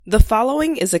The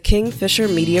following is a Kingfisher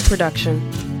Media production.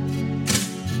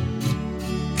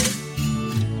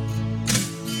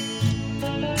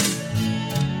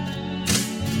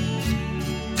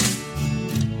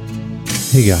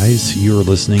 Hey guys, you're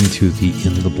listening to the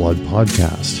In the Blood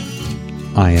podcast.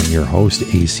 I am your host,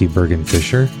 AC Bergen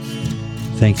Fisher.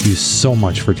 Thank you so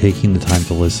much for taking the time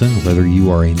to listen, whether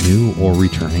you are a new or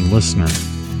returning listener.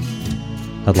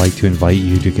 I'd like to invite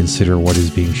you to consider what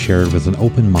is being shared with an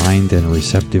open mind and a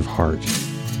receptive heart.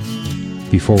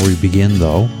 Before we begin,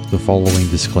 though, the following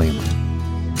disclaimer.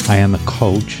 I am a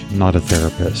coach, not a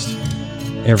therapist.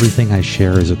 Everything I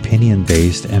share is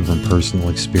opinion-based and from personal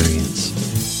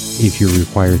experience. If you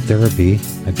require therapy,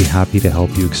 I'd be happy to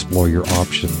help you explore your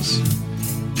options.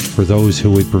 For those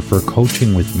who would prefer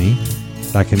coaching with me,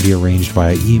 that can be arranged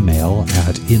via email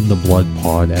at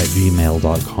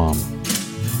inthebloodpod@gmail.com.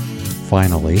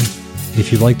 Finally,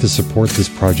 if you'd like to support this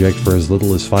project for as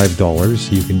little as $5,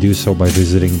 you can do so by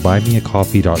visiting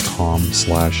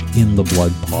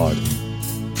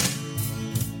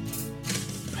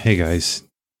buymeacoffee.com/inthebloodpod. Hey guys,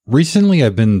 recently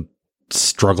I've been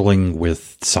struggling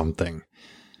with something.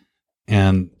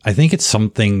 And I think it's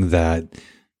something that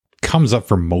comes up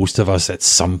for most of us at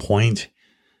some point.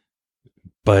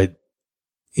 But,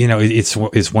 you know, it's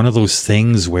one of those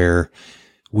things where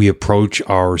we approach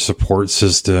our support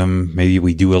system, maybe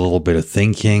we do a little bit of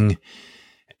thinking,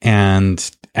 and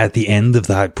at the end of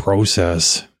that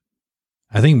process,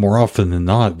 I think more often than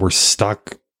not, we're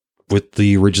stuck with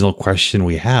the original question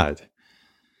we had,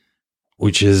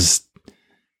 which is,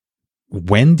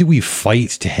 when do we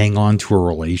fight to hang on to a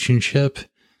relationship?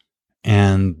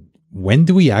 And when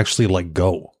do we actually let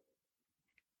go?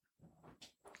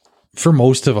 For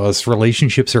most of us,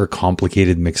 relationships are a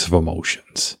complicated mix of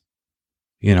emotions.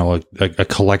 You know, a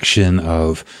collection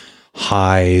of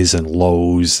highs and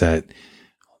lows that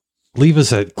leave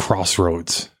us at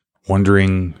crossroads,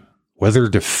 wondering whether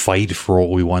to fight for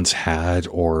what we once had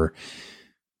or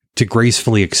to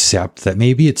gracefully accept that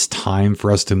maybe it's time for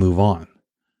us to move on.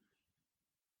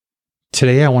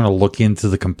 Today, I want to look into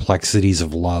the complexities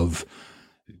of love,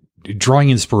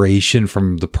 drawing inspiration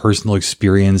from the personal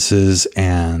experiences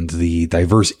and the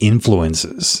diverse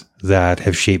influences that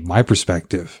have shaped my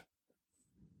perspective.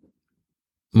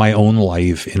 My own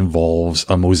life involves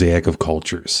a mosaic of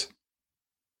cultures,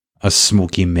 a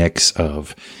smoky mix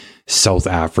of South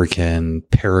African,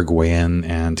 Paraguayan,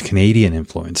 and Canadian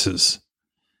influences.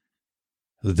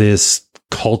 This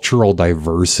cultural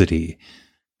diversity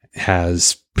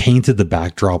has painted the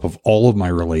backdrop of all of my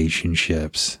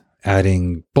relationships,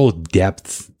 adding both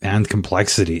depth and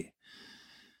complexity.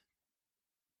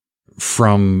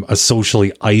 From a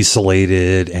socially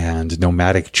isolated and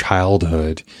nomadic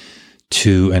childhood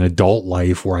to an adult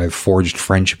life where I've forged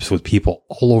friendships with people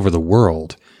all over the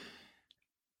world,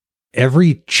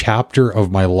 every chapter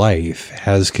of my life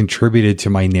has contributed to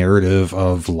my narrative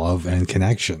of love and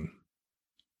connection.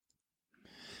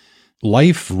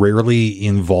 Life rarely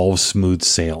involves smooth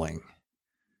sailing.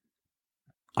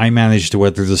 I managed to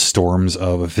weather the storms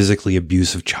of a physically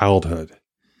abusive childhood.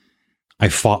 I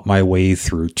fought my way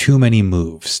through too many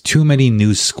moves, too many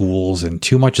new schools, and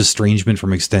too much estrangement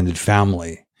from extended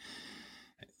family.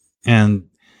 And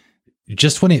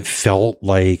just when it felt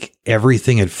like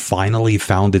everything had finally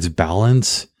found its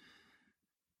balance,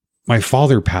 my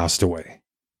father passed away,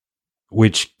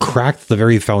 which cracked the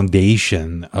very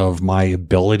foundation of my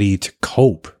ability to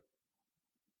cope.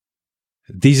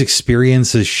 These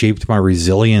experiences shaped my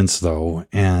resilience, though,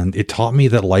 and it taught me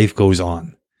that life goes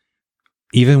on,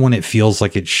 even when it feels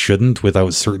like it shouldn't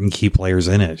without certain key players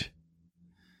in it.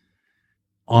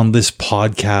 On this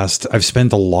podcast, I've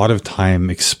spent a lot of time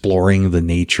exploring the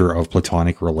nature of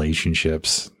platonic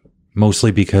relationships,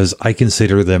 mostly because I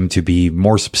consider them to be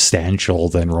more substantial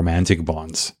than romantic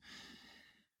bonds.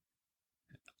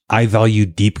 I value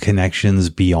deep connections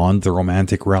beyond the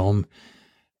romantic realm,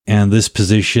 and this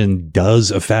position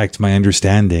does affect my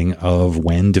understanding of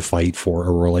when to fight for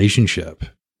a relationship.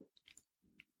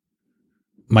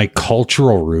 My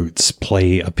cultural roots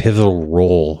play a pivotal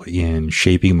role in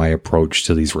shaping my approach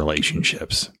to these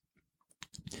relationships.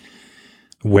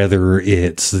 Whether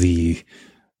it's the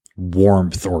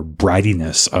warmth or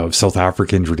brattiness of South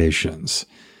African traditions,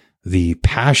 the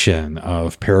passion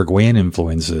of Paraguayan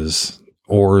influences,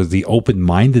 or the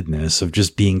open-mindedness of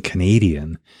just being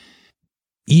Canadian,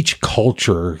 each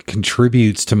culture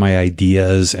contributes to my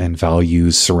ideas and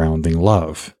values surrounding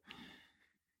love.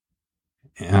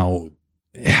 Now,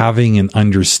 having an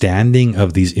understanding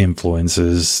of these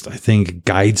influences, I think,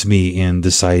 guides me in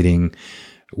deciding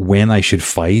when I should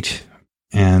fight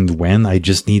and when I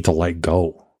just need to let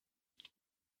go.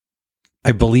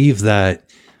 I believe that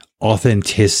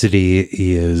authenticity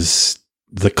is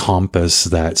the compass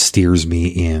that steers me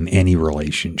in any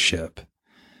relationship.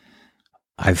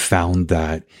 I've found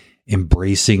that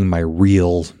embracing my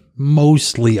real,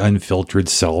 mostly unfiltered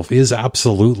self is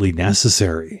absolutely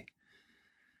necessary.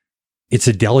 It's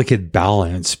a delicate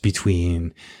balance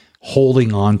between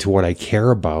holding on to what I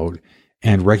care about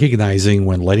and recognizing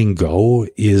when letting go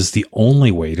is the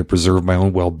only way to preserve my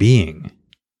own well-being.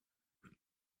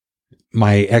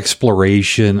 My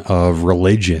exploration of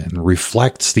religion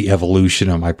reflects the evolution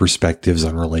of my perspectives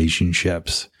on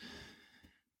relationships.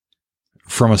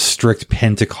 From a strict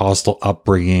Pentecostal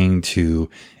upbringing to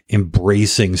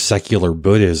embracing secular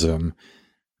Buddhism,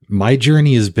 my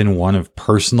journey has been one of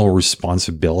personal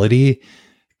responsibility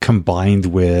combined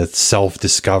with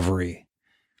self-discovery.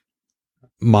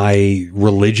 My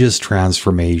religious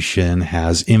transformation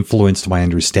has influenced my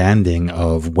understanding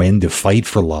of when to fight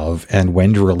for love and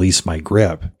when to release my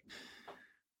grip.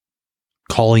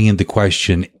 Calling into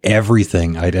question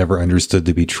everything I'd ever understood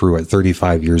to be true at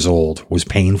 35 years old was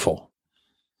painful.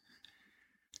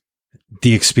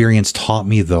 The experience taught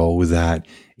me, though, that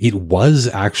it was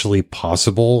actually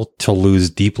possible to lose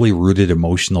deeply rooted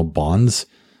emotional bonds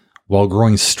while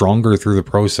growing stronger through the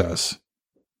process.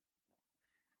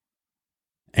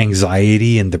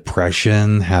 Anxiety and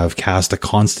depression have cast a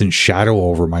constant shadow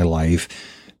over my life,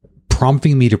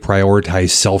 prompting me to prioritize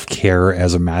self-care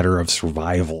as a matter of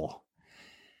survival.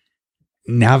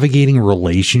 Navigating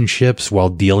relationships while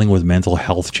dealing with mental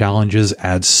health challenges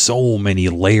adds so many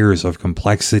layers of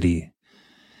complexity.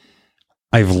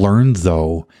 I've learned,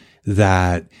 though,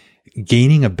 that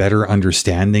gaining a better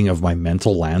understanding of my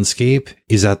mental landscape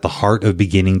is at the heart of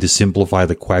beginning to simplify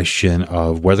the question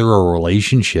of whether a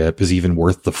relationship is even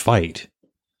worth the fight.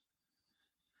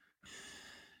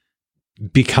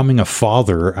 Becoming a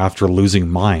father after losing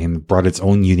mine brought its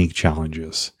own unique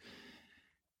challenges.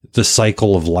 The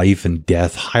cycle of life and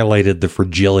death highlighted the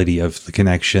fragility of the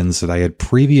connections that I had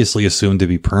previously assumed to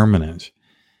be permanent.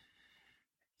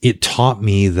 It taught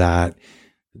me that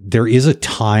there is a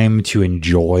time to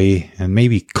enjoy and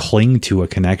maybe cling to a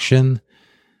connection,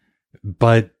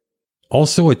 but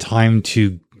also a time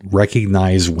to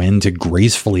recognize when to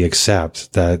gracefully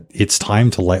accept that it's time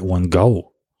to let one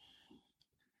go.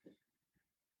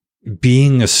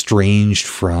 Being estranged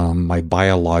from my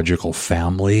biological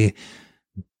family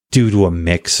due to a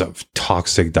mix of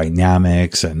toxic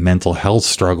dynamics and mental health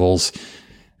struggles,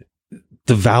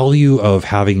 the value of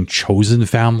having chosen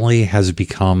family has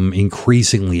become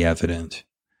increasingly evident.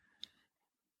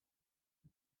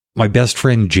 My best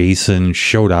friend Jason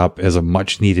showed up as a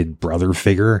much-needed brother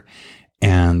figure,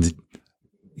 and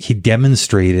he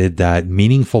demonstrated that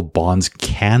meaningful bonds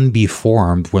can be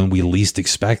formed when we least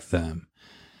expect them.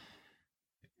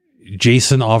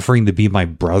 Jason offering to be my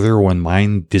brother when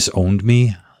mine disowned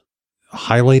me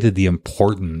highlighted the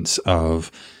importance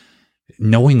of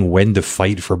knowing when to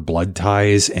fight for blood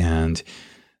ties and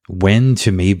when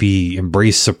to maybe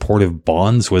embrace supportive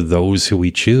bonds with those who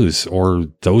we choose or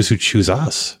those who choose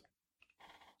us.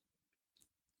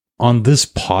 On this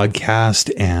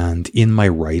podcast and in my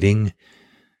writing,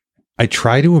 I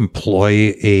try to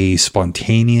employ a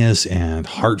spontaneous and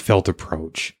heartfelt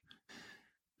approach.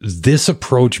 This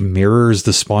approach mirrors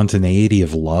the spontaneity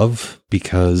of love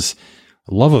because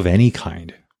love of any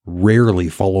kind rarely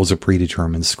follows a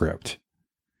predetermined script.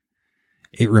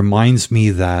 It reminds me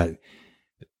that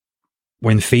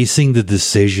when facing the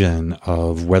decision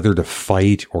of whether to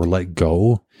fight or let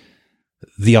go,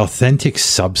 the authentic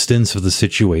substance of the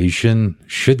situation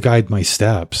should guide my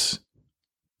steps.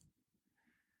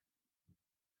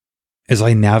 As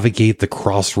I navigate the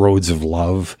crossroads of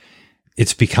love,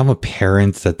 it's become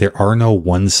apparent that there are no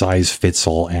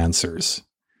one-size-fits-all answers.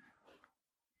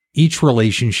 Each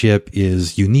relationship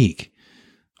is unique,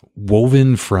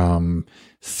 woven from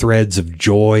threads of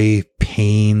joy,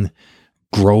 pain,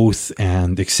 growth,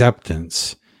 and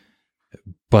acceptance.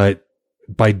 But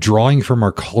by drawing from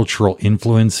our cultural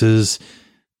influences,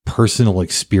 personal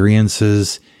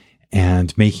experiences,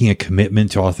 and making a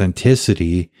commitment to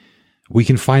authenticity, we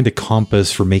can find a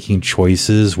compass for making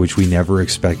choices which we never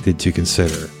expected to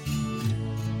consider.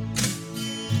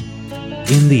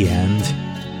 In the end,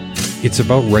 it's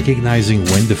about recognizing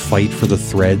when to fight for the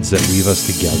threads that weave us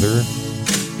together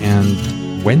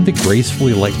and when to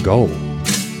gracefully let go,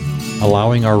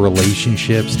 allowing our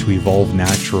relationships to evolve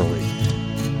naturally.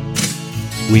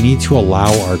 We need to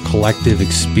allow our collective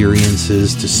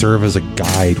experiences to serve as a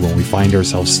guide when we find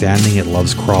ourselves standing at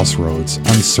love's crossroads,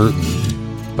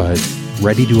 uncertain, but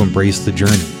ready to embrace the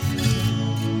journey.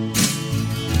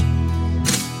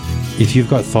 If you've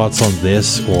got thoughts on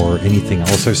this or anything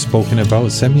else I've spoken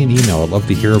about, send me an email. I'd love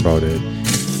to hear about it.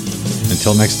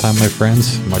 Until next time, my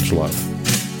friends, much love.